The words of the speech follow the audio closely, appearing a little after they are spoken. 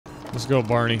Let's go,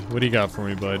 Barney. What do you got for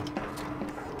me, bud?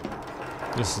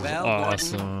 This is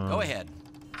awesome. Gordon, go ahead.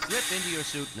 Slip into your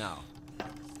suit now.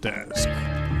 Desk.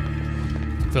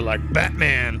 Feel like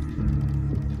Batman.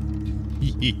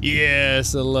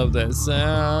 Yes, I love that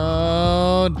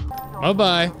sound.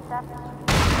 Bye-bye.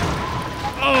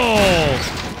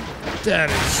 Oh! That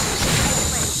is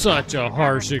such a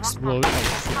harsh explosion.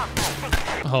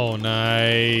 Oh,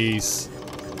 nice.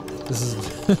 This is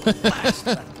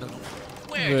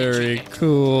very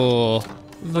cool.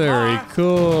 Very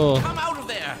cool. Come out of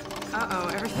there. Uh-oh,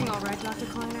 everything all right, Dr.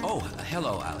 Kleiner? Oh,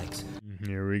 hello, Alyx.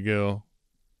 Here we go.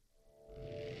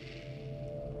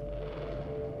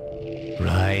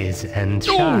 Rise and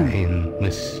shine,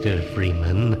 Mr.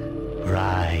 Freeman.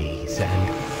 Rise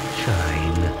and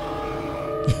shine.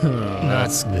 Not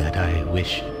that I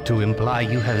wish to imply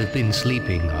you have been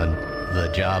sleeping on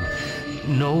the job.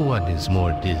 No one is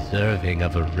more deserving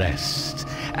of a rest,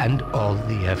 and all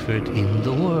the effort in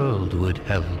the world would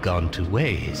have gone to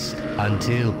waste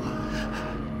until...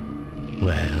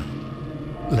 well,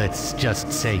 let's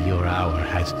just say your hour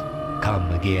has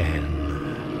come again.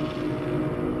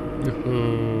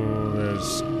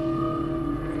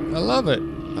 I love it.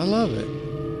 I love it.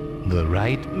 The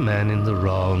right man in the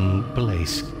wrong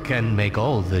place can make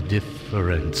all the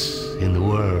difference in the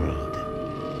world.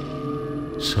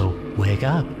 So wake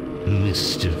up,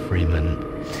 Mr. Freeman.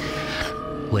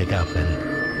 Wake up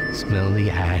and smell the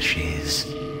ashes.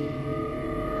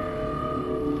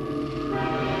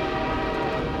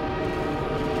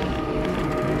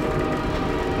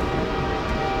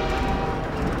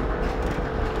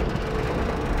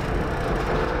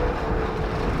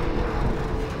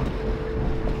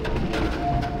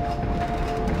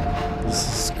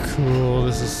 This is cool.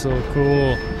 This is so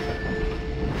cool.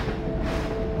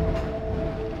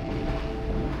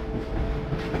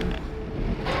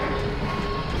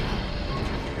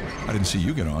 I didn't see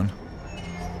you get on.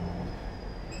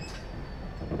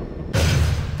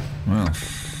 Well,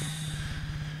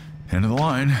 end of the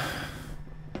line.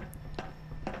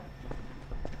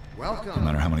 Welcome. No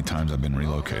matter how many times I've been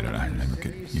relocated, I never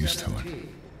get used to it.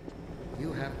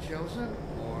 You have chosen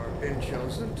or been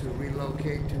chosen to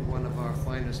relocate to one of our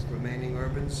finest remaining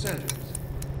urban centers.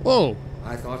 Whoa.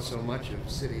 I thought so much of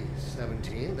City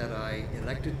 17 that I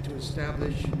elected to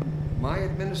establish my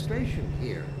administration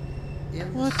here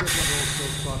in the citadel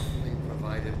so thoughtfully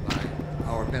provided by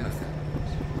our benefactors.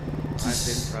 I've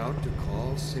been proud to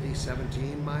call City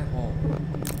 17 my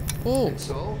home. Oh, And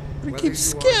so, you whether keep are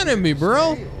scanning me, here to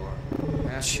bro. stay or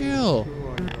passing Chill. through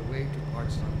on your way to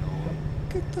parts unknown,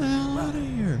 Get the hell out of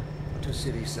here. to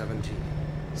City 17.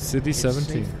 City It's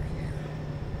 17. safer here.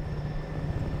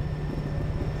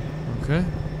 Okay.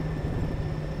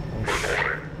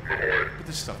 But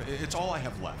this stuff, it's all I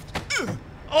have left.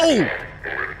 Oh!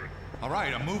 All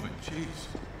right, I'm moving. Jeez.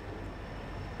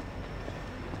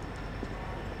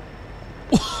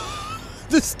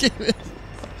 This game is...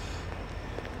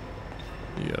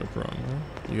 You got a problem,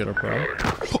 huh? You got a problem?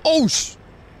 Oh,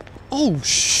 Oh,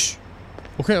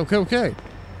 Okay, okay, okay.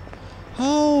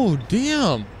 Oh,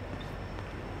 damn.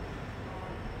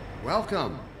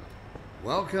 Welcome.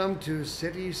 Welcome to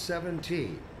City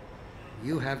 17.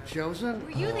 You have chosen.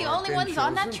 Were you the or only been ones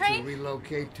on that chosen train? To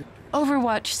relocate to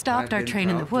Overwatch stopped I've our been train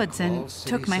in the proud to woods and call City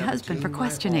took my husband for 17 my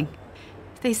questioning. home.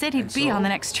 They said he'd And be on the so,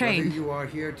 next whether train. you are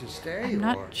here to stay I'm or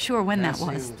not sure when that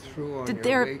was. passing through on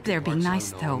your way They're to being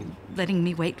parts nice, though, unknown, letting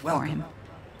me wait for welcome him.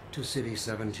 to City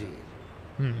 17.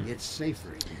 It's safer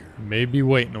here. Maybe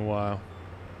waiting a while.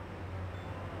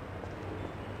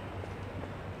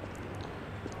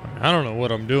 I don't know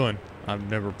what I'm doing. I've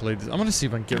never played this. I'm gonna see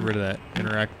if I can get rid of that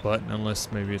interact button,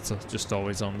 unless maybe it's just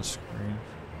always on the screen.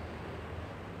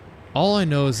 All I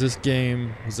know is this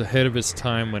game was ahead of its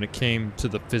time when it came to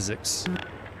the physics.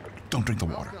 Don't drink the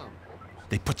water.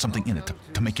 They put something in it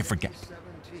to make you forget.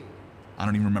 I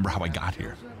don't even remember how I got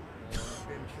here.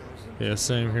 Yeah,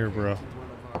 same here, bro.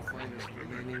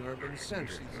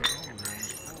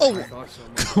 Oh,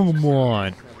 come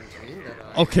on.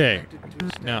 Okay.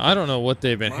 Now, I don't know what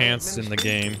they've enhanced in the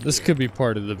game. This could be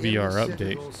part of the VR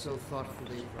update.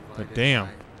 But damn.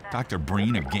 Dr.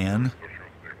 Breen again?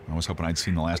 I was hoping I'd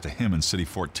seen the last of him in City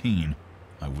 14.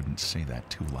 I wouldn't say that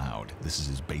too loud. This is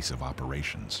his base of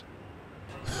operations.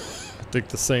 I think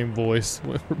the same voice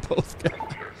when we're both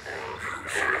guys.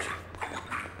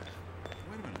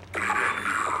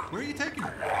 Where are you taking me?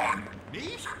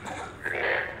 Me?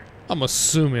 I'm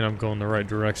assuming I'm going the right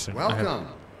direction. Welcome.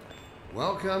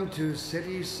 Welcome to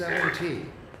City 17.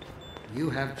 You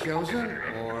have chosen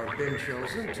or been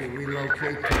chosen to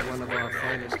relocate to one of our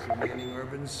finest remaining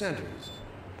urban centers.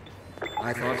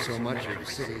 I thought so much of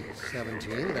City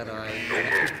 17 that I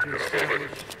elected to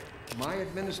establish my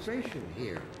administration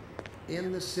here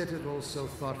in the citadel so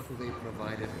thoughtfully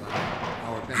provided by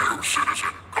our benefit.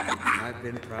 I've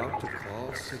been proud to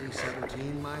call City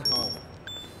 17 my home.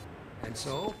 And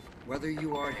so, whether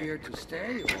you are here to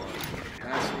stay or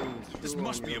passing through This on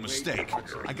must be your a way mistake. to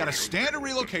Hudson I got a standard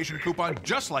relocation coupon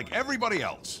just like everybody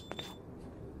else.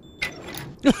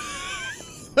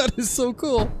 That is so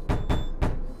cool.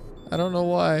 I don't know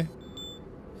why.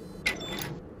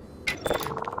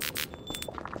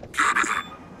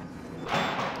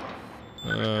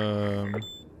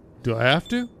 Do I have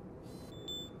to?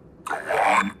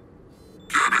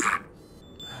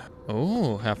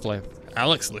 Oh, Half-Life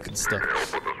Alyx looking stuff.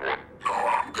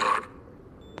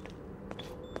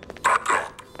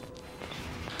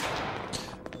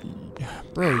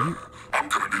 Bro, you... I'm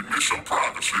gonna need me some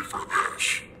privacy for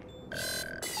this.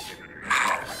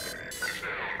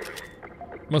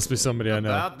 Must be somebody I know.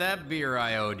 About that beer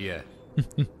I owed you.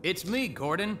 It's me,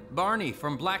 Gordon. Barney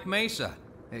from Black Mesa.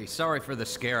 Hey, sorry for the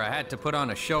scare. I had to put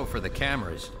on a show for the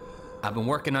cameras. I've been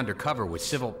working undercover with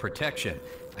civil protection.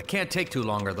 I can't take too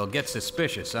long or they'll get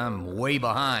suspicious. I'm way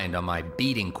behind on my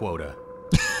beating quota.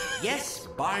 Yes,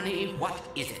 Barney, what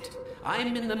is it?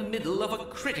 I'm in the middle of a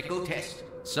critical test.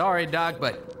 Sorry, Doc,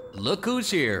 but look who's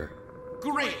here.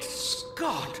 Great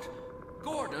Scott!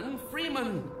 Gordon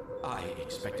Freeman! I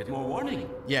expected more warning.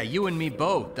 Yeah, you and me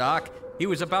both, Doc. He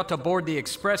was about to board the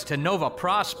express to Nova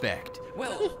Prospect.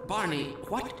 Well, Barney,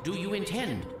 what do you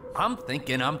intend? I'm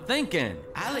thinking.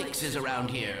 Alyx is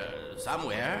around here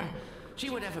somewhere.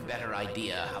 She would have a better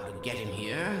idea how to get him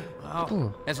here.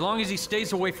 Well, as long as he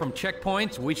stays away from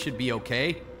checkpoints, we should be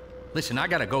okay. Listen, I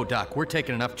gotta go, Doc. We're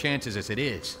taking enough chances as it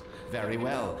is. Very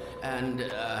well.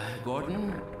 And,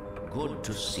 Gordon, good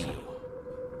to see you.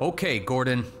 Okay,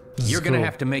 Gordon. You're gonna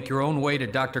have to make your own way to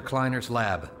Dr. Kleiner's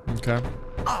lab. Okay.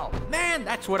 Oh, man,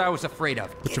 that's what I was afraid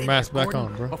of. Put your mask back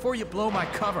on, bro. Before you blow my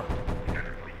cover.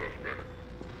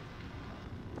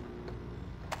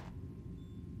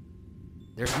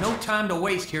 There's no time to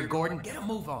waste here, Gordon. Get a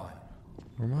move on.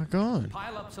 Where am I going?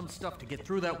 Pile up some stuff to get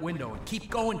through that window and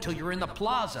keep going till you're in the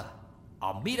plaza.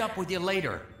 I'll meet up with you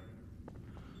later.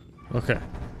 Okay.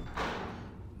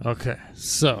 Okay,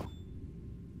 so.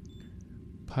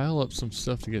 Pile up some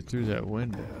stuff to get through that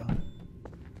window.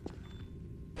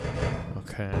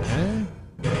 Okay.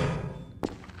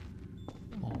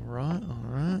 Alright,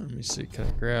 alright. Let me see. Can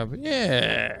I grab it?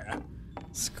 Yeah!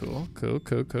 It's cool. Cool.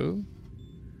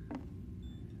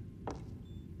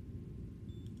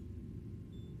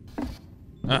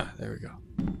 Ah, there we go.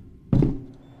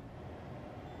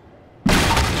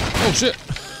 Oh, shit!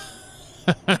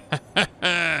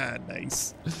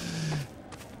 Nice.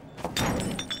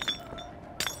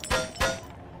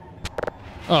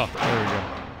 Oh, there we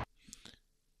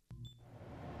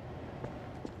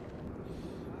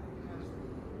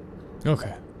go.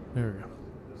 Okay, there we go.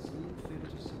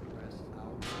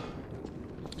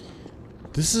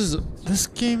 This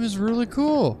game is really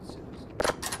cool.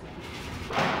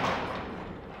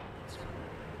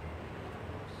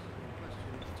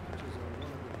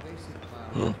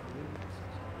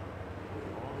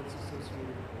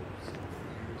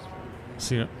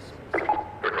 See it? I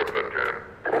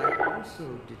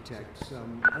also detect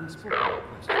some unspoken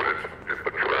questions.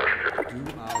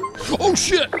 Oh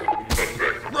shit!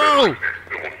 Bro!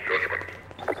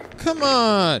 Come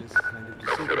on! This kind of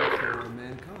decision for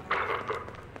mankind.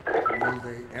 Will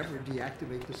they ever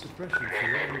deactivate the suppression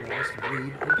field and let us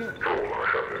breed again?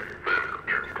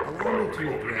 Allow me to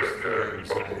address the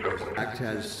anxieties. The act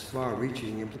has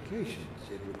far-reaching implications.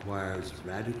 It requires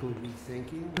radical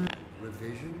rethinking,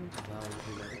 revision of our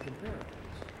genetic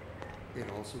imperatives. It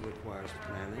also requires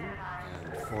planning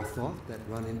and forethought that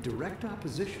run in direct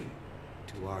opposition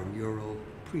to our neural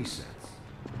presets.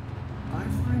 I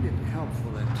find it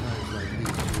helpful at times like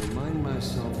these to remind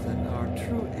myself that our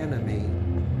true enemy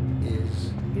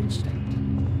is instinct.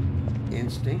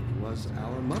 Instinct was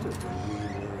our mother when we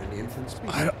were an infant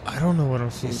species. I don't know what I'm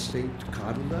supposed to... Instinct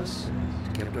coddled us,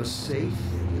 kept us safe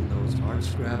in those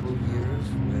hard-scrabble years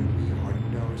when we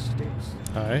hardened our sticks,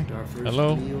 Hi. our first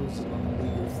Hello. meals among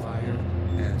legal fire,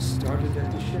 and started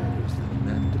at the shadows that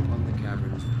leapt upon the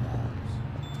cavern's walls.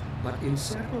 But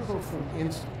inseparable from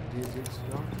instinct is its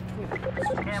dark twin.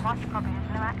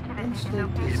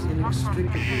 Instinct is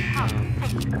inextricably bound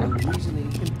to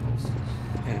unreasoning impulses,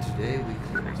 and today we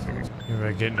call ourselves Maybe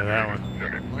I get into that one.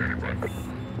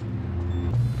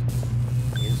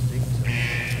 Instincts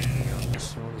have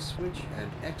thrown a switch and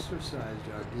exorcised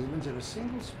our demons in a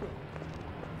single stroke.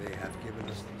 They have given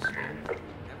us the strength we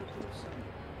never could have summoned.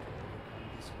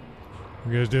 What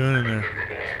are you guys doing in there?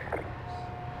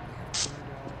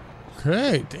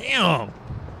 Okay, damn.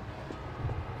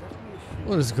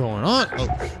 What is going on?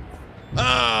 Oh,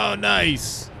 oh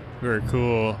nice. Very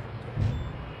cool.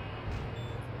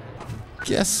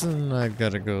 Guessing I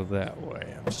gotta go that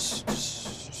way. I'm just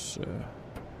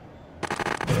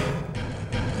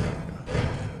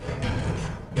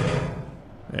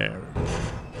there we go.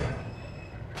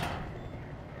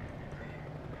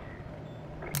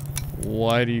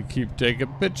 Why do you keep taking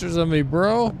pictures of me,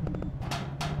 bro?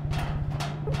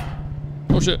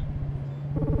 Oh shit.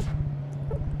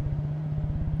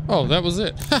 Oh, that was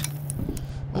it. Ha!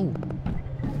 Oh.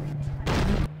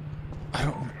 I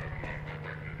don't.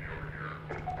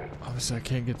 Obviously, I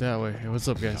can't get that way. Hey, what's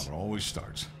up, guys? How it always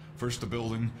starts. First the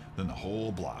building, then the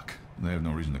whole block. They have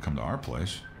no reason to come to our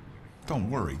place. Don't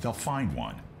worry, they'll find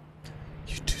one.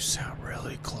 You two sound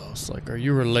really close. Like, are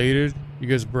you related? You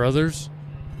guys brothers?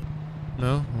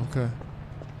 No? Okay.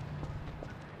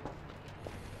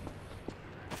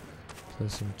 Play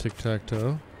some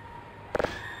tic-tac-toe.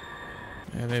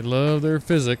 And they love their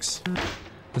physics.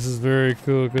 This is very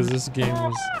cool because this game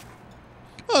is...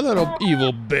 Oh, little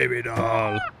evil baby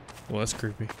doll. Well, that's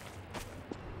creepy.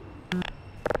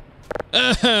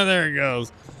 There it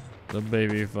goes. The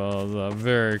baby falls off.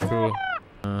 Very cool.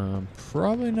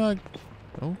 Probably not...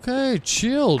 Okay,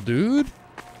 chill, dude.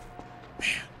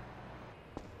 Man.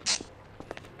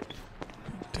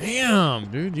 Damn,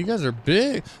 dude. You guys are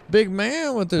big. Big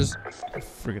man with this...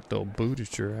 Freaking throw a boot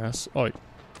at your ass. Oh,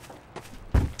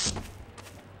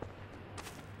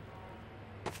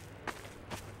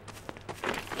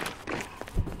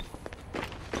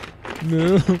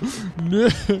 no, no,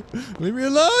 leave me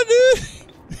alone, dude.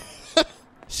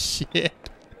 Shit.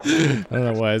 I don't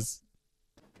know why it's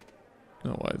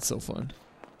so fun.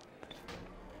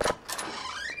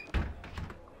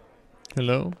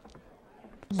 Hello?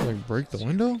 Does it like break the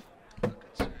window?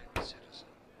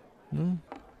 No.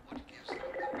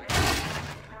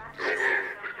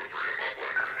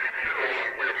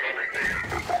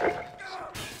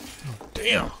 Oh,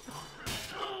 damn.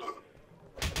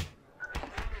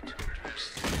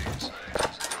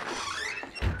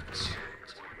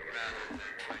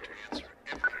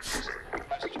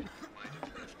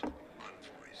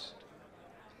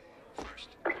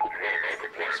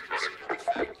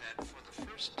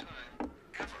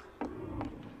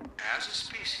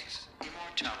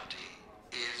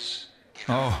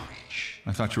 Oh,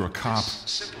 I thought you were a cop.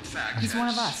 He's one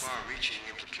of us.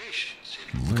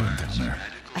 Look at him down there.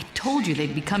 I told you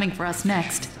they'd be coming for us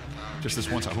next. Just this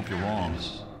once, I hope you're wrong.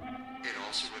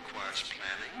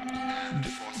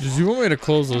 Did you want me to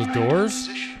close those doors?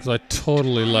 Because I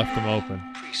totally left them open.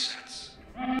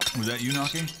 Was that you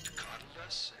knocking?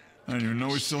 I didn't even know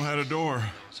we still had a door.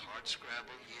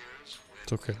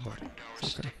 It's okay, buddy.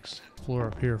 It's okay. Explore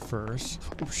up here first.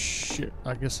 Oh shit,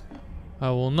 I guess I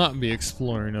will not be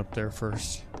exploring up there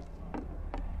first.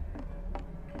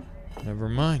 Never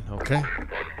mind, okay. I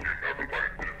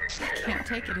can't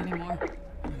take it anymore.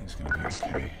 He's gonna be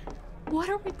okay. What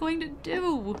are we going to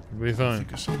do? We'll be fine.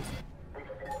 Think of something.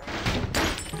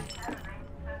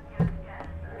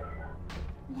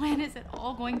 When is it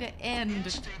all going to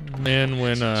end? And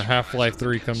when Half-Life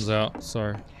 3 comes out,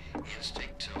 sorry.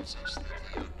 Attention residents.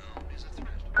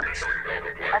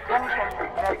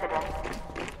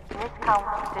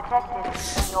 Miscount detected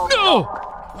in your No!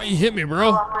 Why you hit me,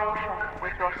 bro? cooperation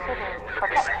with your city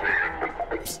protection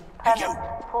needs. Payment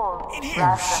full In here.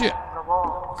 rather Shit. than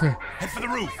reward. Okay. Head for the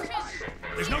roof.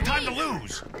 There's no time to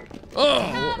lose.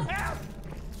 Oh!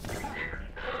 Citizen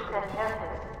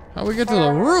notice. How we get to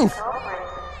the roof?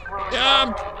 Will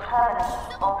Yeah.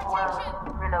 permanent off-world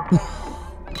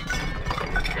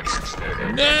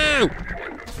relocation. No!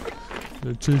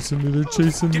 They're chasing me. They're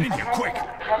chasing Get me. in here, quick.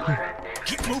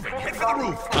 Keep moving. Head for the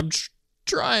roof. I'm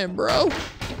trying, bro.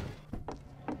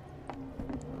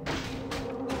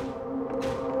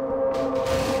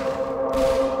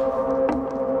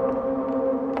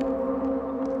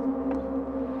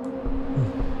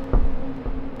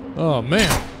 Oh man.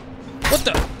 What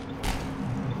the?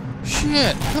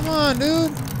 Shit. Come on,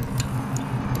 dude.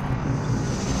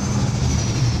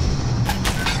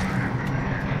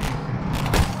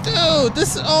 Dude,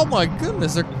 this is, oh my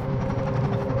goodness.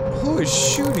 Who is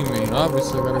shooting me?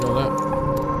 Obviously, I gotta go that way.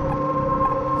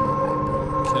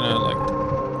 Can I, like...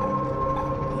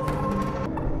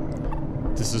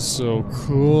 This is so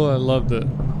cool. I loved it.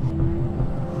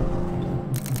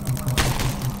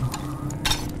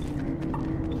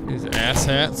 These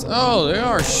asshats. Oh, they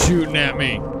are shooting at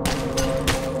me.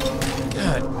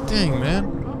 God dang, man.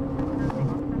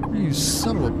 You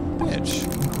son of a bitch.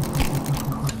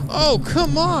 Oh,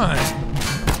 come on.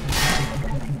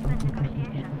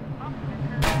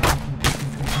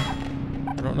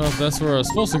 don't know if that's where I was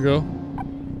supposed to go.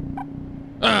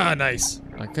 Ah, nice.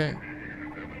 Okay.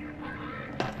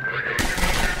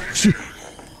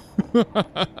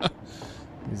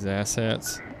 These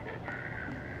asshats.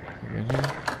 In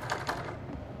here.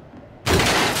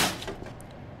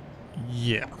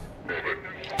 Yeah.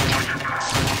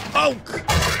 Oh!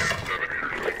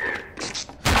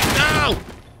 No!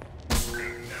 Over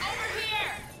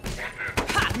here!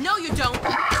 Ha! No, you don't!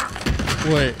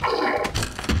 Wait.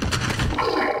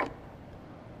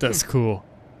 That's cool.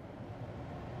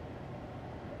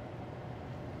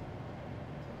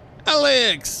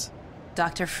 Alyx!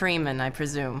 Dr. Freeman, I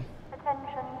presume.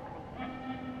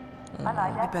 We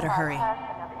better hurry.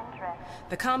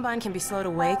 The Combine can be slow to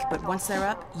wake, but once they're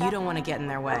up, you don't want to get in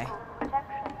their way.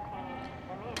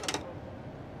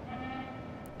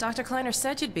 Dr. Kleiner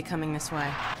said you'd be coming this way.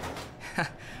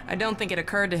 I don't think it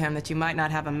occurred to him that you might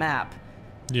not have a map.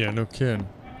 Yeah, no kidding.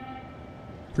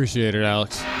 Appreciate it,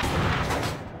 Alyx.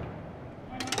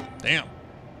 Damn.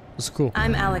 That's cool.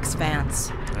 I'm Alyx Vance.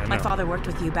 I know. My father worked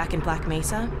with you back in Black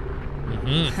Mesa.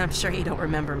 Mm-hmm. I'm sure you don't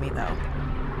remember me, though.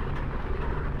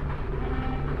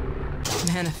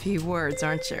 Man, a few words,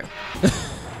 aren't you?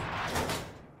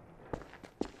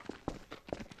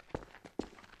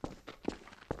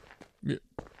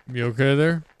 You okay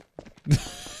there?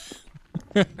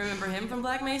 Remember him from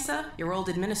Black Mesa? Your old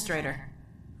administrator.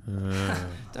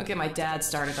 Don't get my dad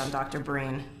started on Dr.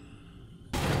 Breen.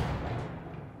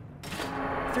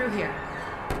 Through here.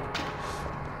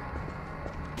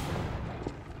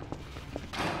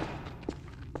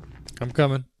 I'm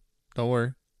coming. Don't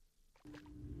worry.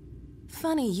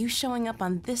 Funny, you showing up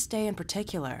on this day in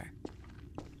particular.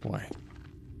 Why?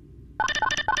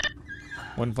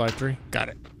 153. Got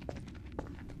it.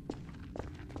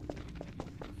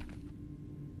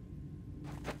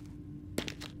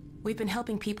 We've been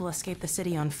helping people escape the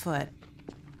city on foot.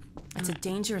 It's a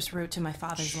dangerous route to my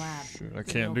father's lab. Shoot, I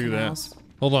can't do that.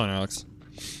 Hold on, Alyx.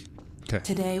 Okay.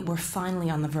 Today, we're finally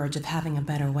on the verge of having a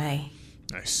better way.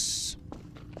 Nice.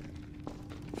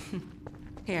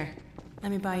 Here,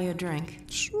 let me buy you a drink.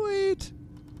 Sweet.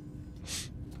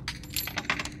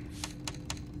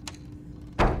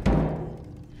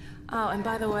 Oh, and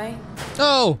by the way,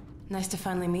 Oh! nice to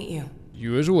finally meet you.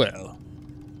 You as well.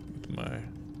 My.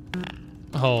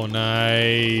 Oh,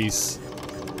 nice.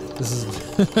 This is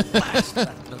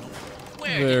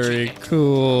very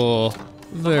cool.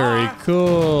 Very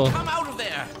cool. Come out of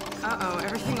there! Uh-oh,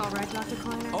 everything all right, Dr.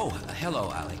 Kleiner? Oh, hello,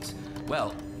 Alyx.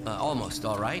 Well, almost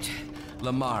all right.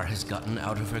 Lamar has gotten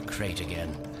out of her crate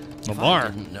again. Lamar?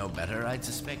 If I didn't know better, I'd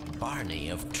suspect Barney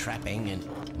of trapping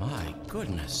and... My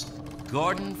goodness.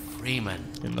 Gordon Freeman.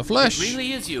 In the flesh. It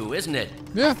really is you, isn't it?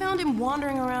 Yeah. I found him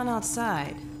wandering around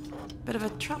outside. Bit of a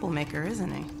troublemaker,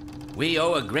 isn't he? We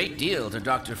owe a great deal to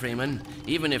Dr. Freeman,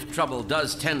 even if trouble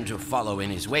does tend to follow in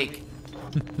his wake.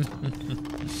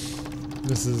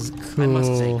 This is cool. I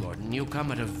must say, Gordon, you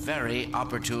come at a very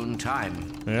opportune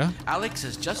time. Yeah? Alyx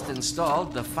has just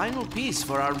installed the final piece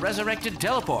for our resurrected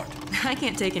teleport. I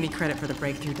can't take any credit for the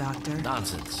breakthrough, Doctor.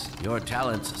 Nonsense. Your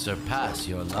talents surpass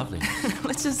your loveliness.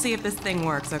 Let's just see if this thing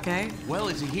works, okay? Well,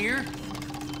 is he here?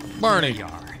 Barney. There you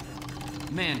are.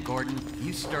 Man, Gordon,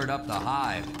 you stirred up the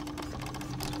hive.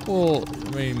 Well, I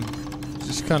mean,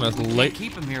 just kind of late.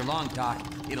 Keep him here long, Doc.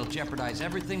 It'll jeopardize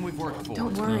everything we've worked for.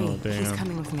 Don't worry, Oh, damn. he's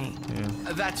coming with me.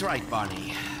 Yeah. That's right,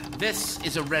 Barney. This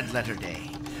is a red letter day.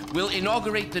 We'll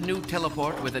inaugurate the new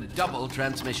teleport with a double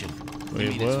transmission. You Wait,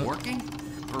 mean it's what? working?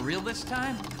 For real this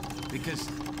time? Because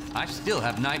I still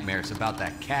have nightmares about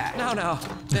that cat. No,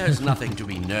 there's nothing to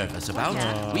be nervous about.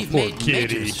 Aw, We've poor made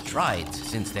kitty. major strides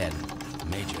since then.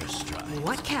 Major strides.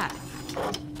 What cat?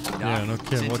 Doc, Yeah, no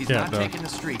kidding. Since What he's cat, not Doc? taking the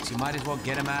streets, you might as well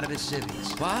get him out of his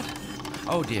civvies. What?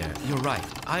 Oh dear, you're right.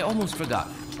 I almost forgot.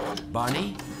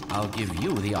 Barney, I'll give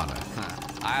you the honor.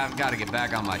 I've got to get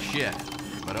back on my shit,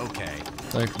 but okay.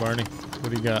 Thanks, Barney.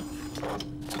 What do you got?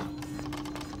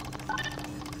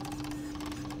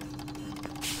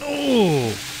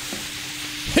 Oh!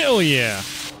 Hell yeah!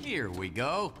 Here we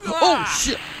go. Oh,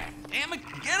 shit! Damn it,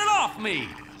 get it off me!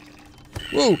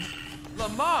 Whoa!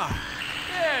 Lamar,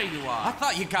 there you I are.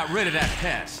 thought you got rid of that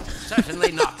pest.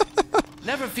 Certainly not.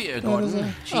 Never fear,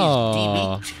 Gordon. She's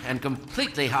Aw. de-meat and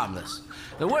completely harmless.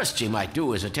 The worst she might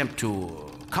do is attempt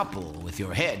to couple with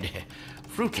your head.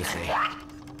 Fruitlessly.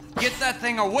 Get that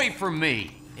thing away from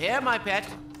me! Here, my pet.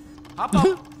 Hop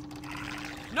up.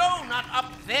 No, not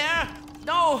up there.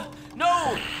 No.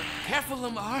 Careful,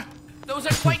 Lamar. Those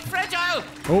are quite fragile.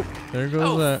 Oh, there goes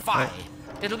Oh, that. fine.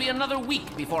 It'll be another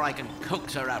week before I can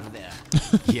coax her out of there.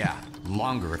 Yeah,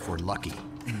 longer if we're lucky.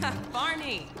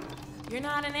 Barney, you're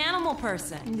not an animal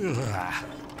person.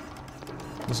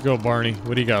 Let's go, Barney.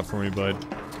 What do you got for me, bud?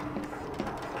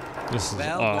 This is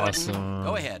Well, awesome. Gordon,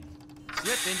 go ahead.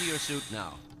 Slip into your suit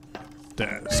now.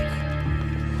 Desk.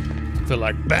 Feel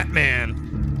like Batman.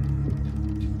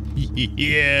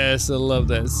 Yes, I love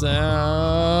that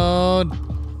sound.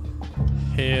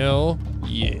 Hell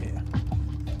yeah.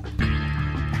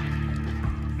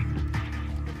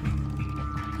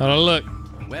 How'd I look?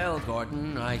 Well,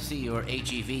 Gordon, I see your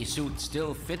HEV suit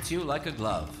still fits you like a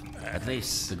glove. At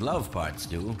least the glove parts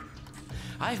do.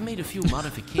 I've made a few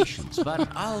modifications, but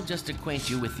I'll just acquaint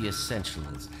you with the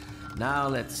essentials. Now,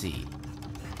 let's see.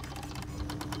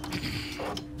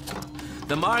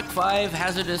 The Mark V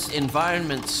hazardous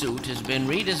environment suit has been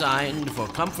redesigned for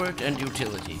comfort and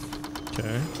utility.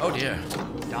 Okay. Oh dear.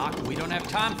 Doc, we don't have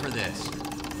time for this.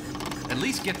 At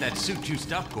least get that suit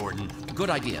juiced up, Gordon.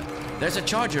 Good idea. There's a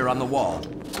charger on the wall.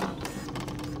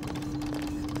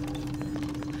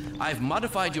 I've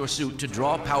modified your suit to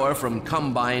draw power from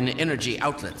Combine energy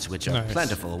outlets, which are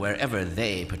plentiful wherever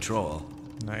they patrol.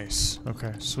 Nice.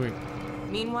 Okay, sweet.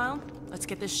 Meanwhile, let's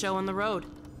get this show on the road.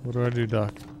 What do I do,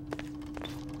 Doc?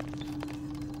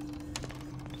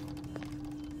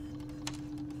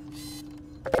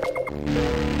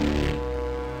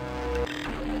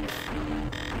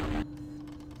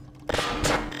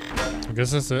 I guess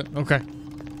that's it. Okay.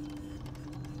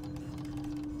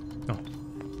 Oh.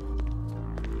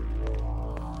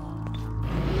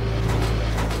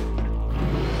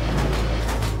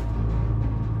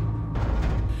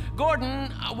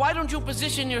 Gordon, why don't you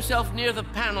position yourself near the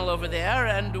panel over there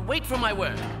and wait for my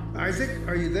word? Isaac,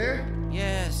 are you there?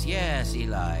 Yes,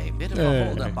 Eli. Bit of a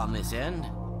hold-up on this end.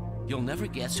 You'll never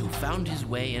guess who found his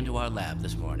way into our lab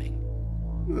this morning.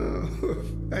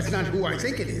 That's not who I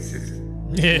think it is it?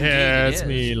 Yeah, it's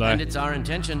me, Eli. And it's our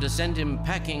intention to send him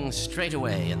packing straight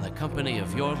away in the company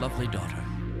of your lovely daughter.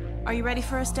 Are you ready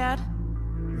for us, Dad?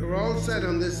 We're all set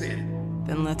on this end.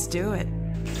 Then let's do it.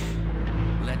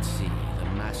 Let's see. The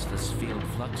massless field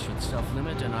flux should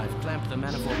self-limit, and I've clamped the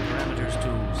manifold parameters to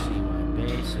CY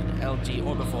base and LG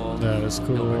orbifold. That is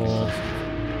cool.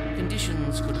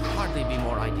 Conditions could hardly be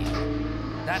more ideal.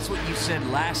 That's what you said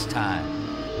last time.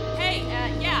 Hey,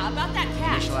 yeah, about that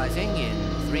cat. Initializing in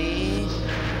 3,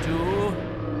 2,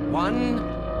 1.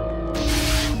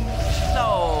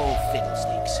 No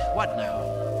fiddlesticks. What now?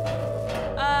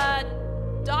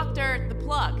 Doctor, the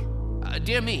plug.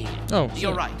 Dear me. Oh,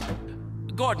 you're right.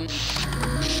 Gordon.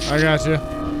 I got you.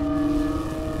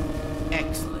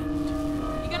 Excellent.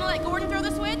 You gonna let Gordon throw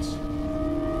the switch?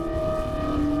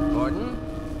 Gordon,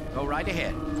 go right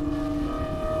ahead.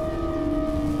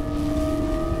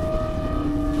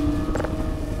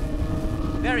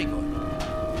 Very good.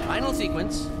 Final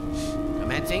sequence.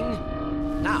 Commencing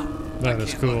now. That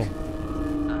is cool.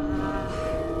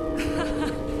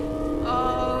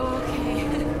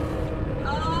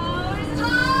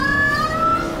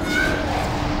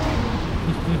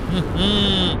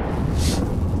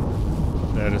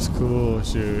 That is cool.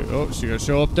 She gonna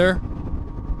show up there?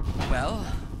 Well,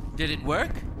 did it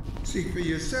work? See for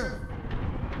yourself.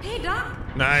 Hey, Doc.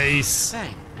 Nice.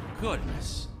 Thank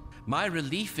goodness. My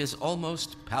relief is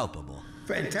almost palpable.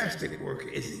 Fantastic work,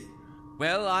 Izzy.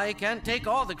 Well, I can't take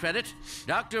all the credit.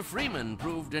 Dr. Freeman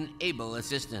proved an able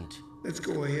assistant. Let's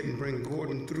go ahead and bring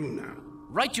Gordon through now.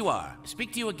 Right you are.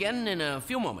 Speak to you again in a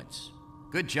few moments.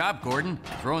 Good job, Gordon.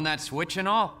 Throwing that switch and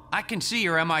all. I can see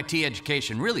your MIT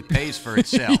education really pays for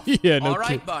itself. Yeah, no All right,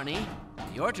 kidding. Barney.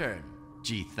 Your turn.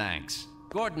 Gee, thanks.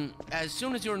 Gordon, as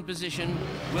soon as you're in position,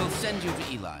 we'll send you to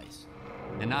Eli's.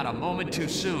 And not a moment too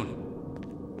soon.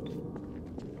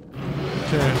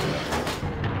 Okay.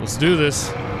 Let's do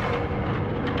this.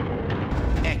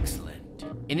 Excellent.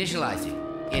 Initializing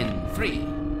in 3,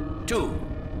 2,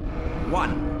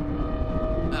 1.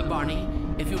 Barney,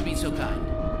 if you'd be so kind.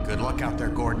 Good luck out there,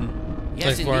 Gordon.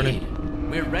 Yes, Thanks, Barney. indeed.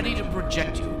 We're ready to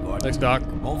project you, Gordon. Thanks, Doc.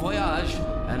 Bon voyage,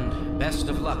 and best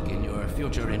of luck in your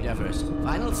future endeavors.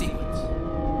 Final sequence.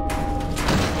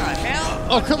 The hell?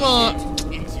 Oh, come on.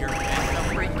 It's your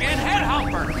freaking head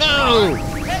hopper. No.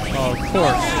 Oh, of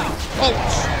course. Oh.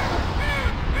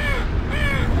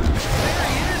 There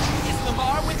he is. Is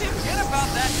Lamar with him? Get about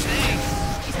that thing.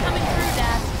 He's coming through,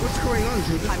 Dad. What's going on,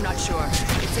 Judith? I'm not sure.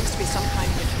 It seems to be some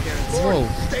kind of interference. Whoa.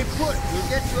 Stay put. We'll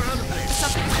get you out of there.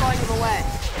 Something's drawing him away.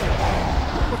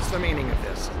 What's the meaning of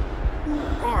this? Who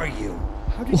are you?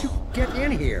 How did you get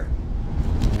in here?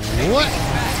 What?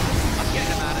 I'm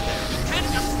getting him out of there. You can't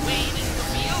just wade into the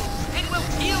field. It will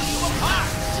peel you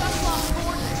apart. Just lost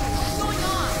Gordon. What's going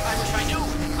on? I wish I knew.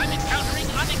 I'm encountering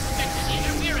unexpected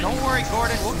interference. Don't worry,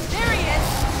 Gordon. There he is.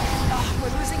 Oh,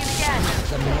 we're losing it again.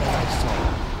 The man I saw.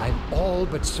 I'm all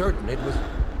but certain it was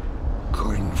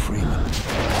Gordon Freeman.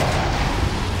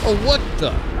 Oh, what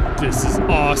the? This is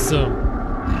awesome.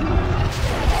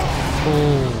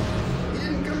 Oh. He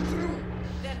didn't come through.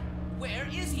 Then where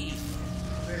is he?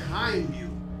 Behind you.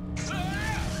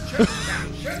 Shut it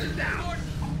down. Shut it down.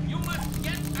 You must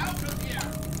get out of here!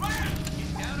 Run! Get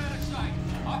down out of sight.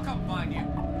 I'll come find you.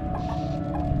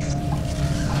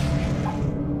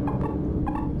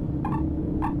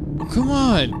 Oh, come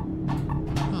on.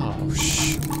 Oh,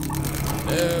 shh.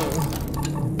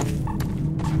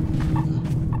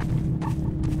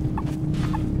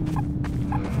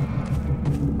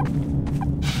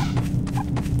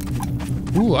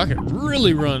 Ooh, I can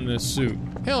really run this suit.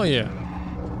 Hell yeah.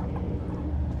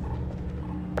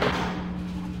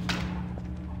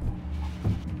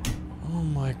 Oh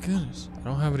my goodness. I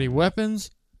don't have any weapons.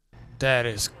 That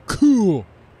is cool.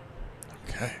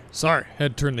 Okay. Sorry,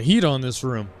 had to turn the heat on this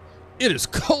room. It is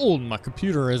cold. My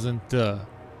computer isn't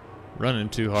running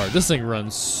too hard. This thing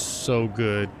runs so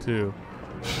good too.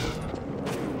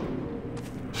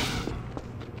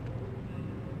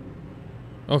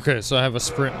 Okay, so I have a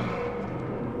sprint.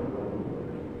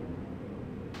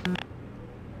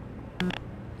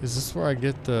 Is this where I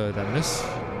get the...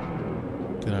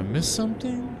 Did I miss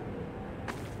something?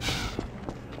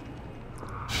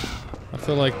 I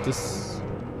feel like this...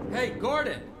 Hey,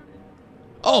 Gordon!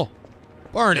 Oh!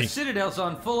 Barney! The Citadel's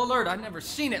on full alert. I've never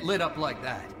seen it lit up like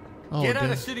that. Oh, Get out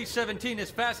damn. of City 17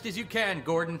 as fast as you can,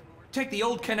 Gordon. Take the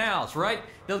old canals, right?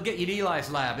 They'll get you to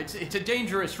Eli's lab. It's a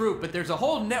dangerous route, but there's a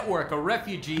whole network of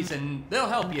refugees, and they'll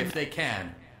help you if they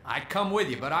can. I'd come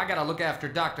with you, but I gotta look after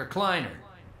Dr. Kleiner.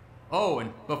 Oh,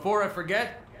 and before I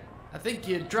forget, I think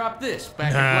you dropped this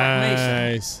back in Black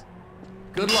Mesa. Nice.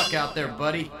 Good luck out there,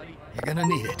 buddy. You're gonna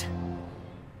need it.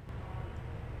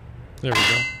 There we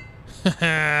go.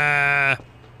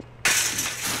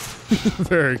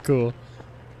 Very cool.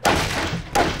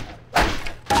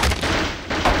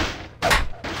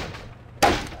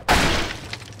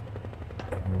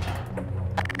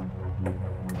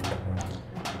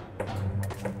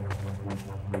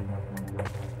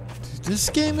 This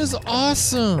game is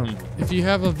awesome! If you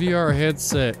have a VR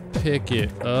headset, pick it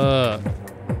up.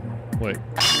 Wait.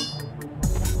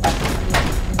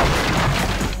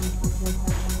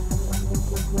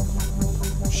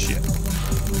 Shit.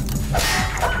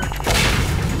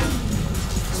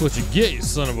 That's what you get, you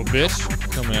son of a bitch.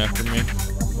 Coming after me.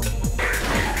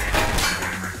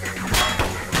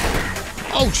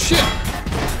 Oh shit!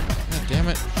 God damn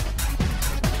it.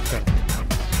 Okay.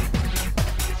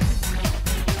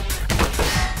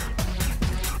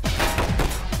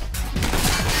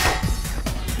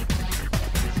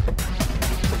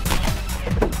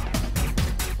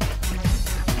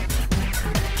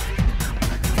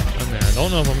 I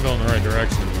don't know if I'm going the right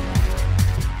direction.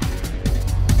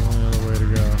 Only other way to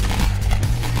go.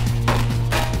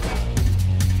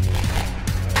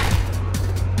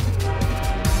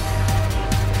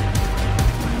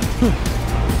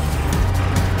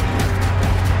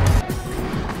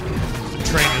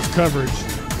 Train is coverage.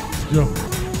 Let's go.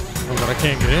 Oh, but I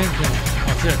can't get in.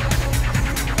 Oh shit.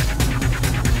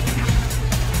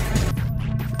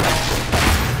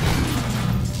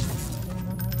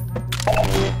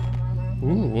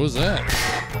 Ooh, what was that?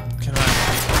 Can I...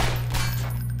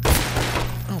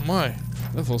 Oh my,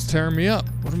 that feels tearing me up.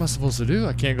 What am I supposed to do?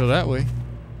 I can't go that way.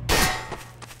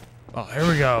 Oh, here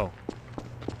we go.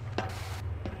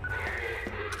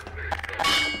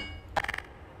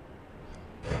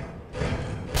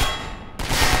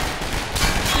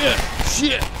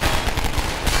 Shit!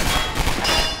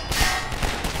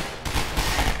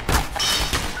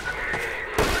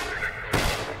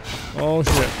 Oh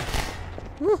shit.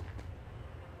 Woo.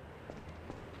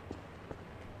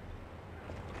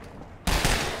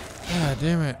 God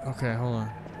damn it. Okay, hold on.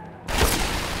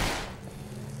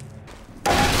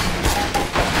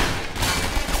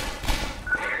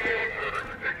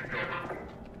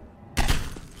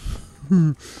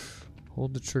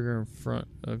 Hold the trigger in front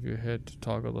of your head to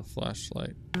toggle the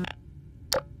flashlight.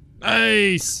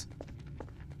 Nice!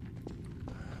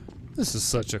 This is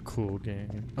such a cool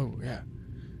game. Oh, yeah.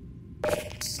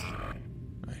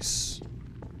 Nice.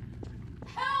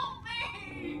 Help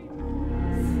me!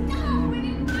 Stop! We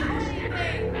didn't do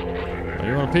anything! Oh,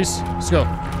 you want a piece? Let's go.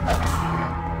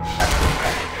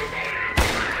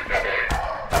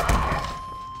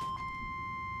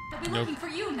 They'll be looking for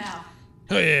you now.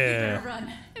 Oh, You yeah. better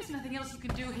run. There's nothing else you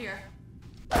can do here.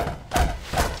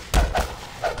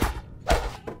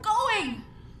 Going!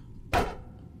 Oh,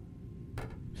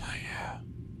 yeah.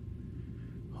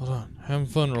 Hold on. Having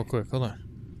fun real quick. Hold on.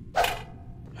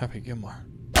 Happy Gilmore.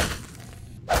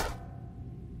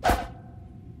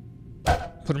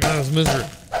 Put him out of his misery.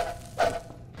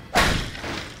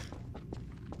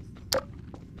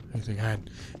 Anything hide?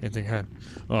 Anything hide?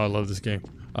 Oh, I love this game.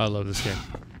 I love this game.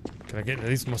 Can I get at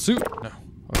least my suit? No.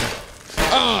 Okay.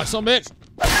 Ah, son of a bitch!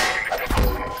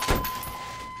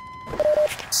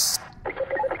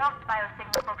 Lost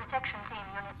biosignal for protection team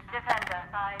unit. Defender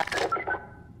 5.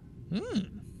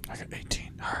 I got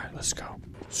 18. Alright, let's go.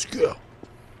 Let's go.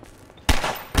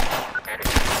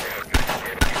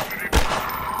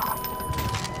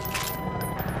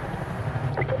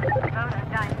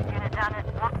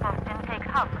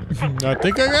 I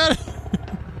think I got it.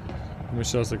 How many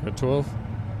shots I got? 12?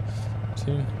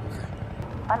 10? Okay.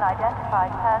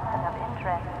 Unidentified person of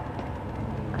interest.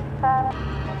 Confirmed.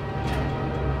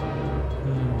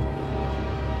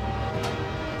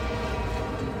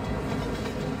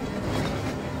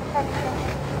 Detection.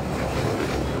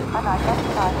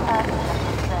 Unidentified person of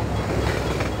interest.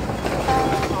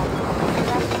 Confirmed.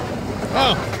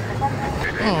 Oh!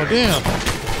 Oh, damn.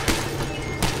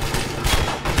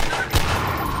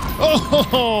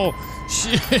 Oh,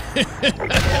 shit.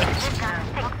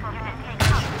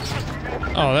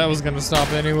 Oh, that was gonna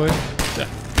stop anyway. Damn.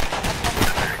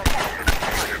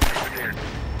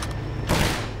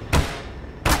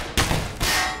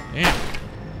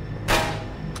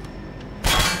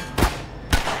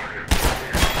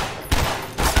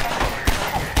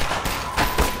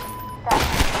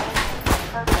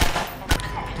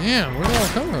 Damn, where did it all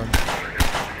come from?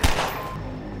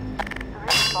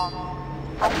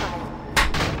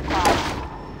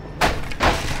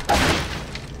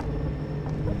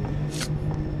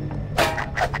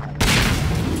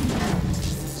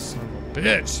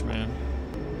 Bitch, man.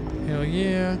 Hell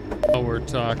yeah. Oh, we're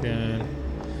talking.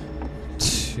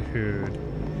 Dude.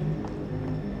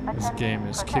 This game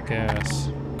is kick-ass.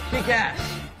 Kick-ass!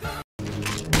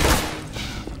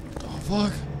 Oh,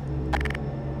 fuck.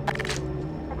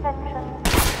 Attention.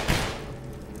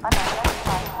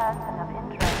 Unidentified person of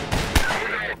interest.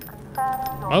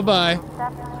 Confirm. Bye-bye.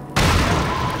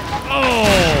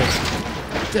 Oh!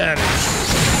 That is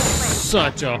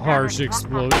such a harsh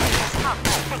explosion.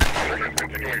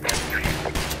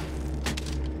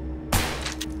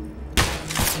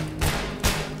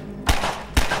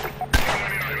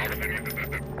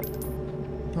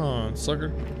 Come on,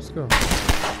 sucker. Let's go.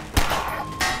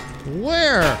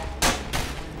 Where?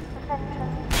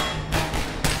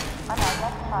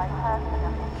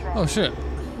 Oh shit.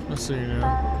 Let's see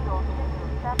now.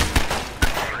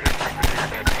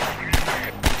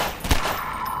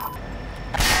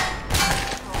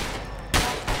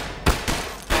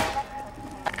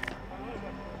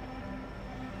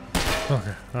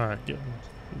 Okay, alright, getting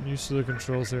used to the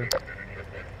controls here.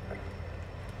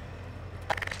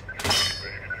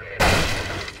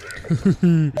 I'll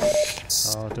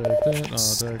take that,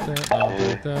 I'll take that, I'll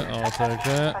take that, I'll take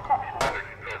that.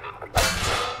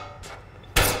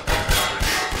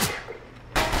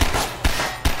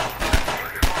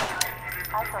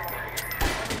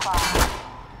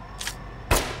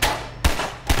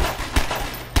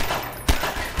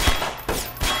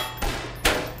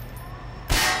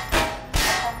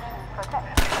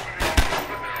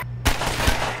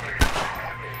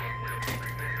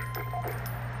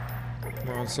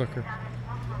 Come on, sucker.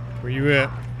 Where you at?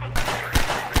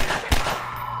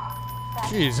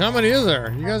 Jeez, how many is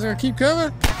there? You guys gonna keep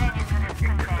coming?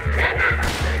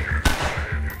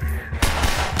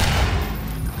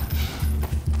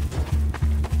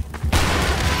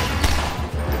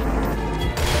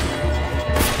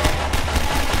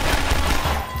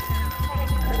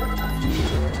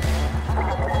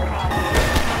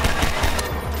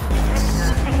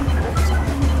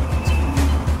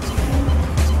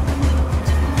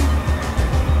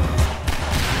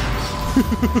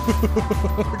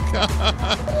 God,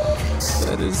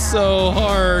 that is so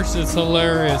harsh. It's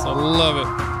hilarious. I love it.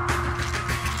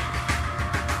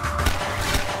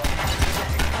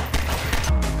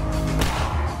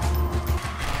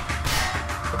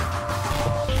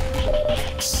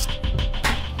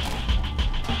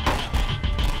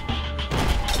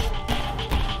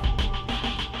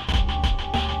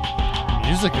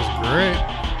 Music is great.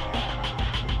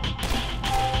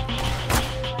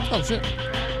 Oh shit.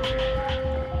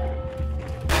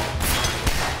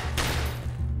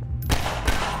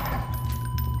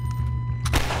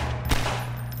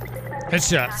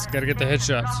 Headshots. Gotta get the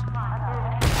headshots.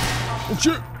 Oh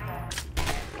shit!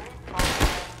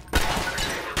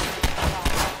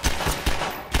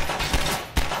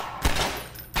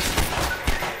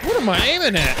 What am I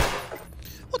aiming at?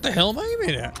 What the hell am I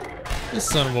aiming at? This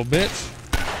son of a bitch.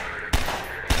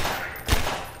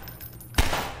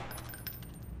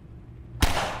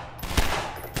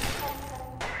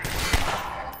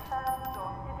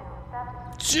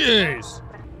 Jeez!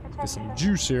 Get some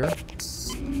juice here.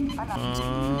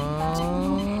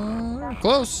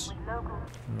 Close.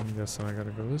 I'm guessing I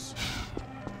gotta go this.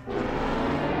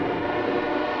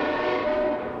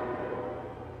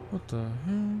 What the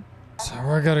hell? Is that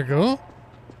where I gotta go?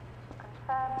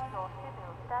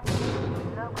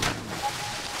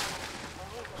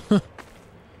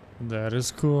 That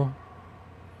is cool.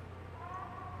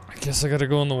 I guess I gotta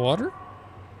go in the water?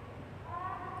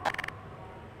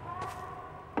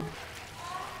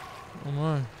 Oh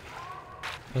my.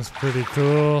 That's pretty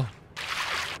cool.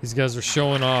 These guys are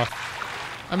showing off.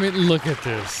 I mean, look at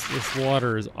this. This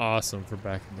water is awesome for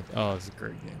back in the... Oh, it's a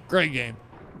great game. Great game.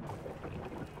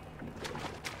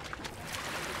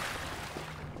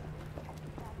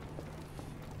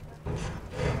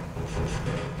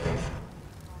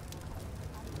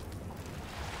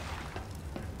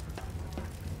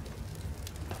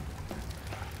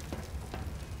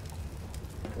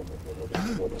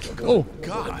 Oh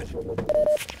God!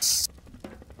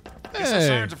 Hey. Guess the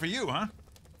sirens are for you, huh?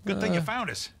 Good thing you found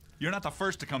us. You're not the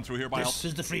first to come through here by... This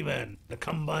is the Freeman. The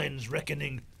Combine's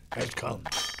reckoning has come.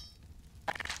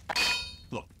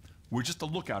 Look, we're just a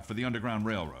lookout for the Underground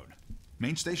Railroad.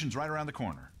 Main station's right around the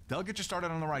corner. They'll get you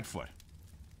started on the right foot.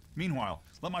 Meanwhile,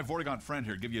 let my Vortigaunt friend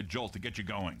here give you a jolt to get you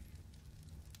going.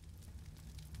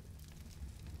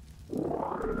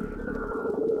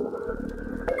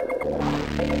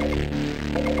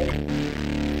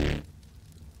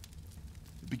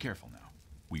 Be careful now.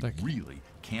 We really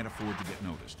can't afford to get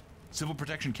noticed. Civil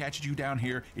protection catches you down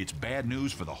here, it's bad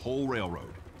news for the whole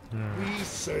railroad. We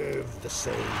serve the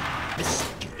same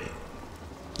mystery.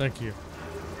 Thank you.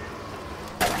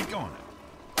 Keep going now.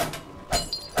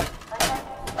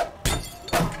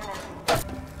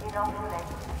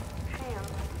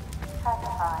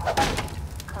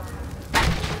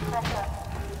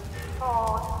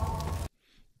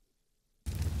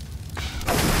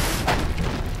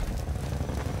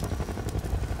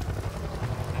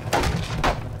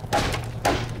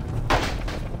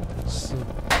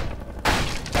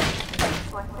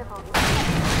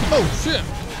 Oh shit!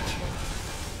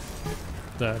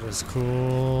 That is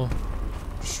cool.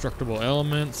 Destructible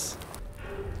elements.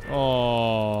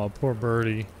 Oh, poor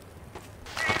birdie.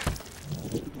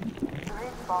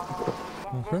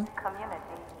 Okay.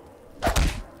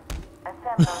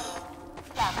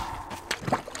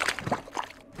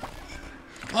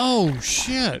 Oh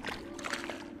shit!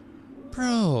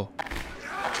 Bro.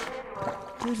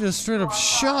 They just straight up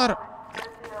shot him.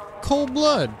 Cold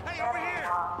blood. Hey, over here!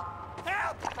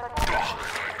 Help!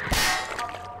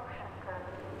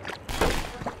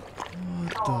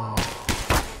 What the?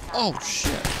 Oh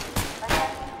shit!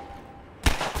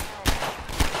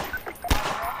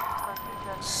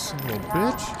 Son of a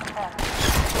bitch!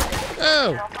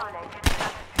 Oh!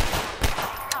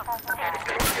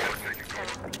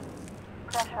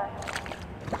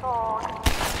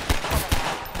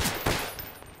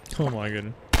 Oh my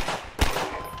goodness!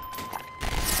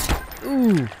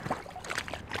 Ooh!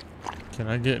 Can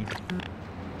I get?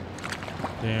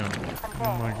 Damn!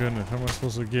 Oh my goodness! How am I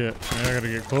supposed to get? Man, I gotta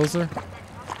get closer.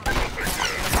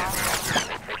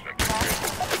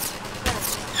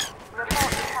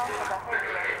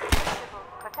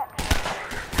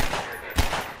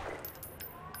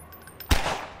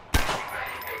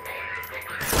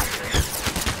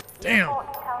 Damn!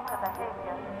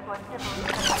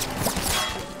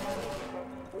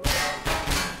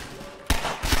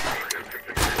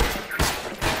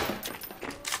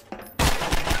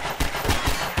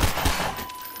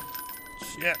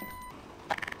 Shit.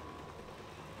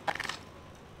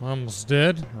 I'm almost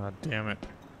dead? Oh, damn it.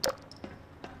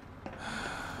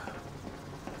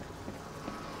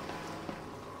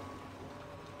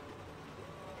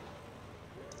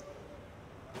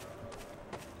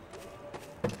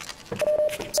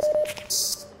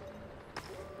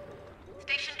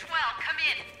 Station 12, come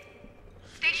in.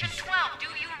 Station 12, do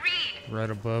you read?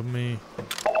 Right above me.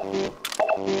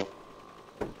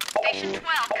 Station 12,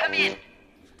 come in.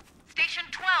 Station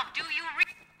 12, do you read?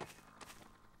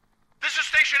 This is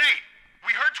Station 8.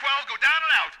 We heard 12 go down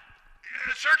and out.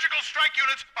 Surgical strike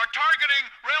units are targeting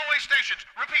railway stations.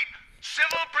 Repeat,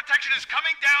 civil protection is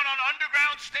coming down on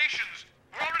underground stations.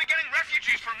 We're already getting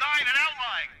refugees from 9 and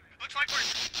outlying. Looks like we're...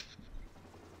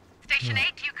 Station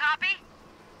 8, do you copy?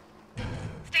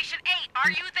 Station 8,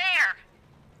 are you there?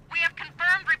 We have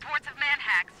confirmed reports of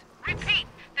manhacks. Repeat,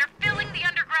 they're filling the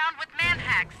underground with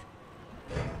manhacks.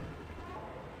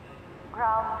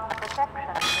 Ground protection,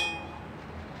 please.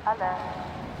 Alert.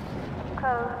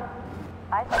 Code.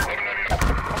 Isolate.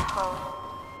 Encode.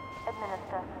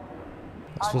 Administer.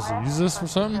 I'm supposed to use this for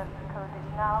something? Code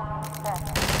is now in effect.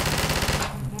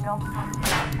 You know.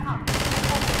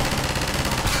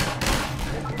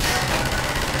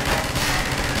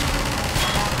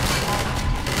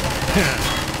 Oh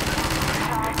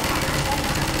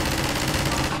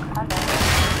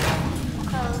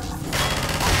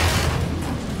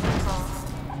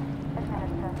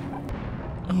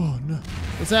no.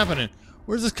 What's happening?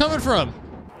 Where's this coming from?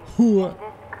 Who?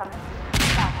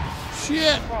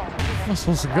 Shit! Where am I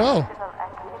supposed to go?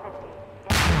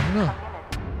 Oh no.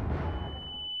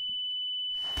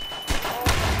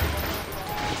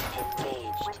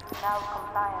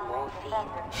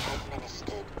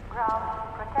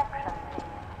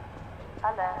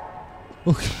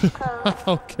 Okay.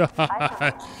 Oh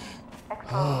god.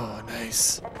 Oh,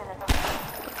 nice.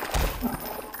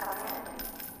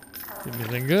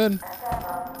 Anything good?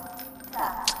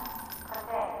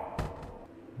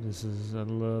 This is, I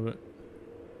love it.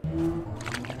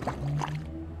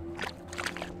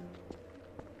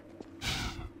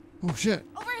 Oh shit.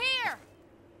 Over here!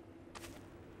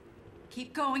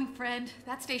 Keep going, friend.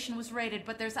 That station was raided,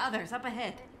 but there's others up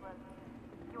ahead.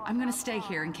 I'm gonna stay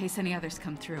here in case any others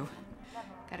come through.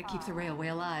 Gotta keep the railway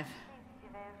alive.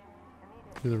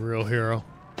 You're the real hero.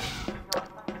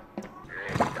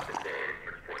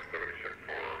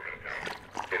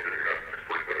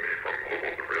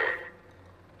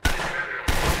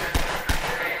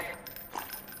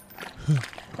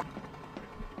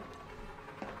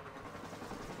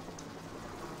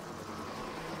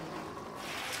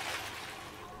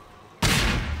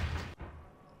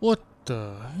 What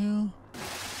the hell?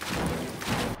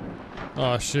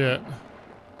 Oh shit.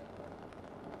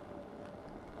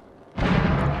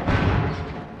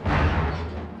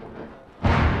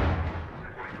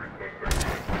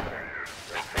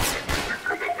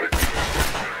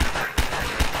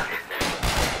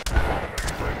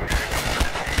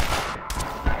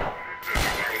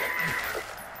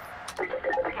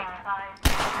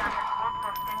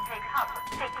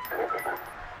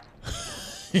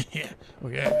 Yeah. Oh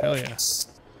yeah, hell yeah.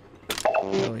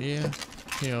 Hell yeah.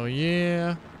 Hell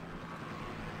yeah.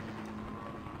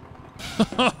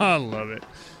 I love it.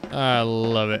 I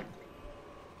love it.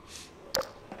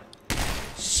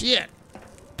 Shit.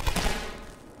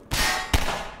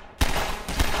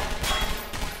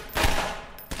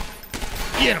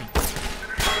 Get him.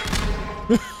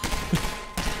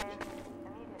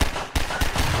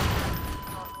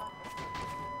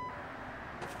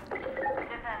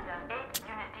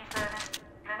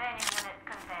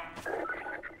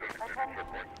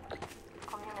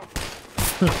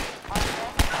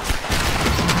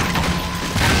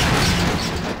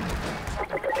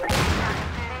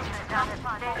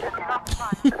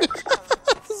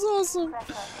 This is awesome.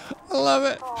 I love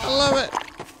it. I love it.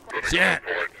 Yeah.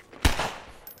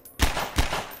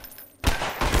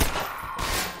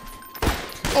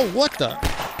 Oh, what the?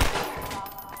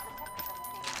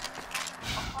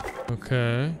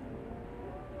 Okay.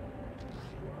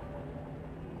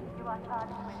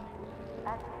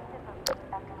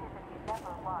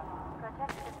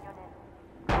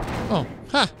 Oh,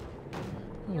 ha!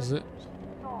 That was it.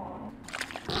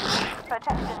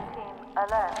 Protection team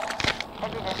alert.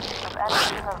 Evidence of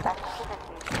illegal activity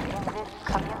in this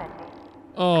community.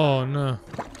 Oh no.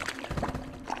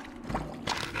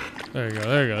 There you go,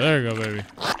 there you go, there you go, baby.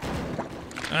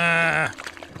 Ah!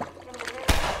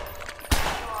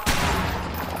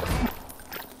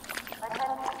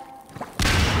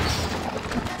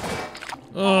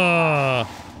 Oh,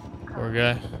 poor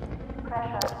guy.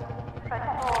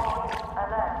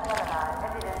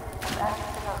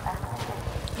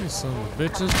 You son of a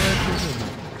bitches, man.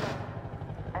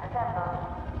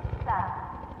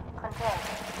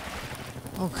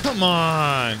 Oh, come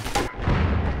on.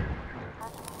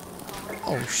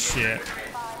 Oh, shit.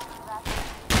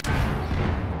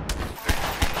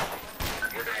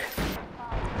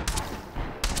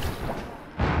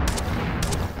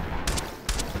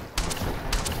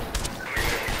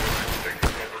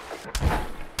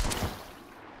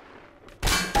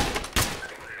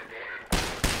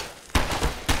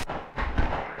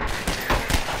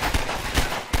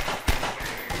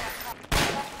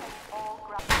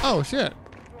 Oh shit.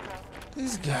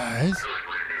 These guys.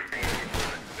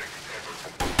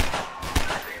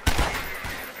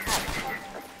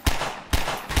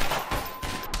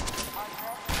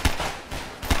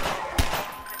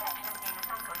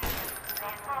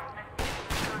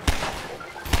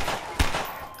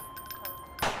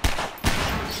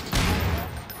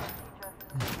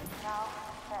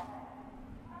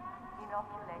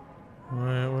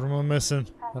 Alright, what am I missing?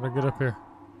 How'd I get up here?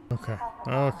 Okay.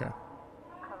 Okay.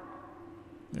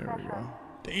 There we go.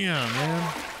 Damn,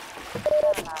 man.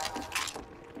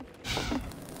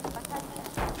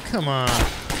 Come on.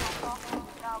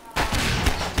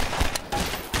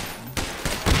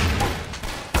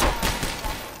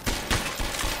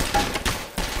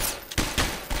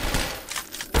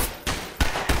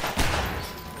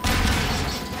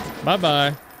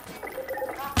 Bye-bye.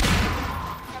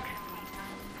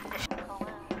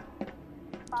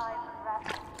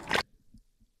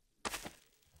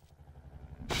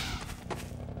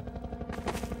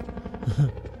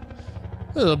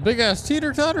 There's a big-ass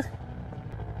teeter-totter.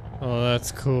 Oh,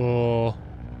 that's cool.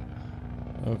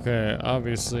 Okay,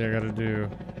 obviously I gotta do...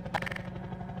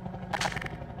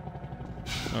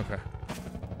 Okay.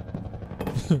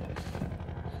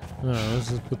 No, let's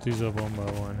just put these up one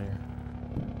by one here.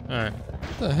 Alright.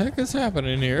 What the heck is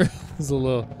happening here? There's a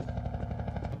little...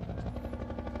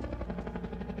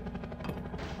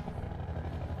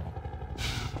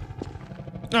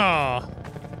 Ah!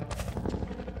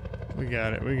 We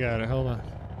got it, hold on.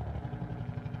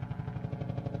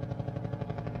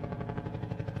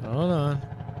 Hold on.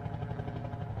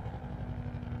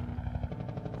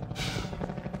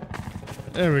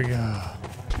 There we go.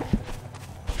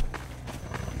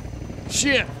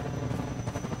 Shit!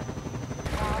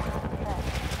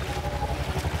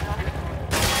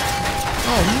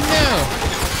 Oh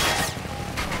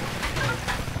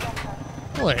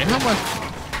no! Wait, how much?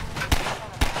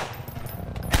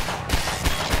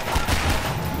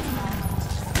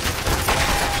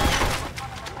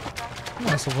 I'm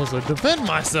not supposed to defend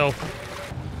myself.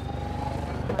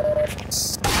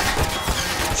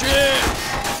 Shit!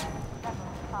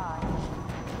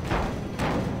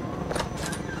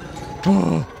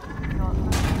 Oh.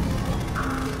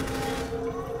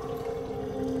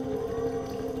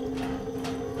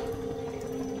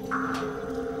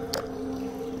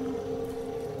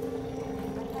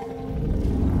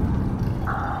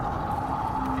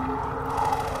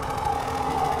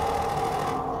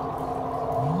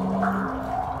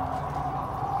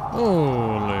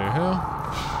 Holy hell.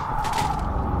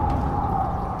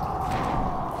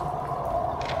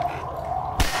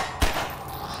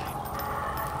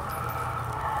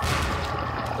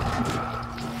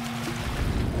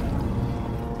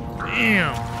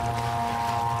 Damn.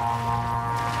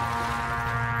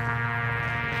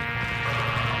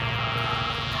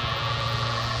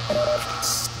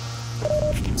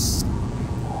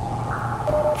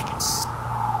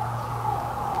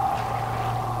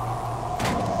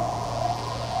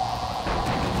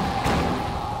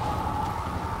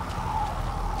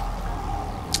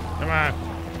 Come on.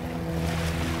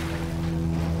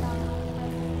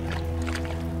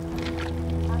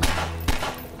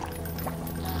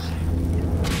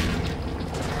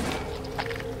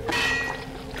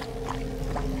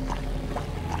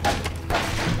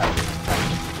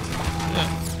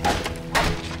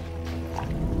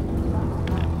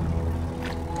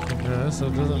 Okay, so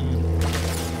it doesn't...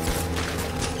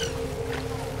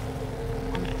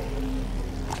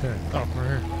 Okay, oh, we're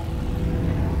here.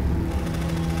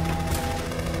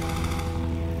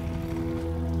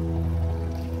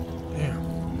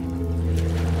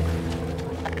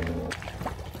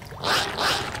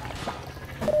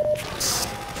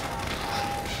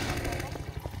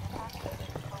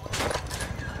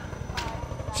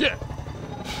 Shit!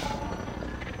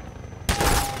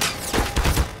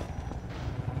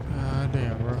 Ah,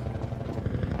 damn, bro.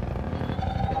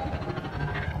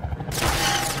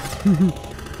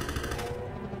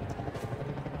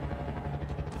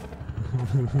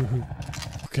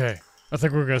 Okay, I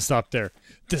think we're gonna stop there.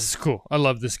 This is cool. I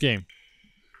love this game.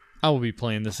 I will be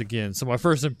playing this again. So my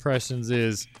first impressions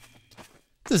is,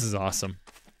 this is awesome.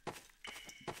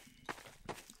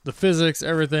 The physics,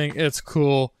 everything, it's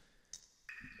cool.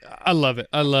 I love it.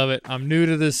 I love it. I'm new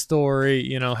to this story.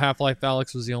 You know, Half-Life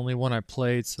Alyx was the only one I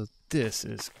played, so this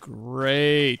is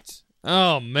great.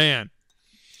 Oh, man.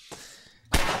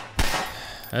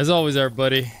 As always,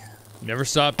 everybody, never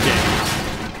stop gaming.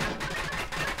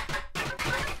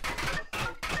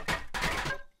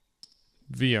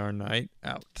 VR Night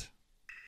out.